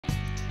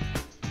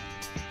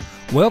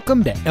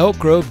Welcome to Elk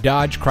Grove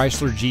Dodge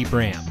Chrysler Jeep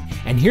Ram,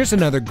 and here's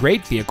another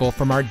great vehicle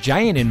from our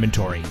giant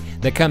inventory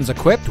that comes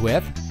equipped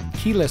with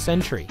keyless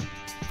entry,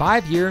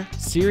 5-year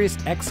Sirius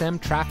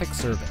XM traffic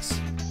service,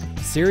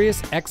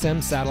 Sirius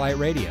XM satellite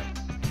radio,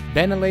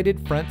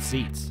 ventilated front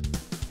seats,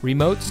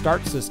 remote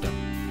start system.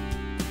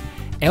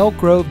 Elk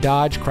Grove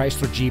Dodge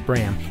Chrysler Jeep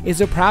Ram is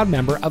a proud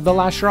member of the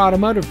Lasher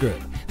Automotive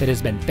Group that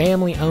has been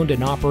family owned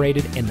and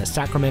operated in the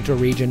Sacramento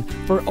region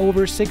for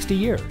over 60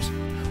 years.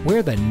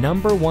 We're the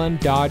 #1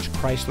 Dodge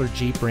Chrysler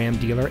Jeep Ram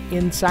dealer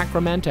in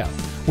Sacramento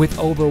with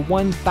over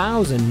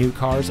 1,000 new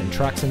cars and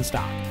trucks in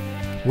stock.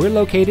 We're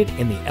located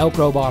in the Elk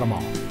Grove Auto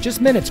Mall, just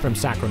minutes from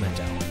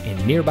Sacramento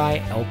in nearby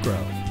Elk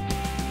Grove.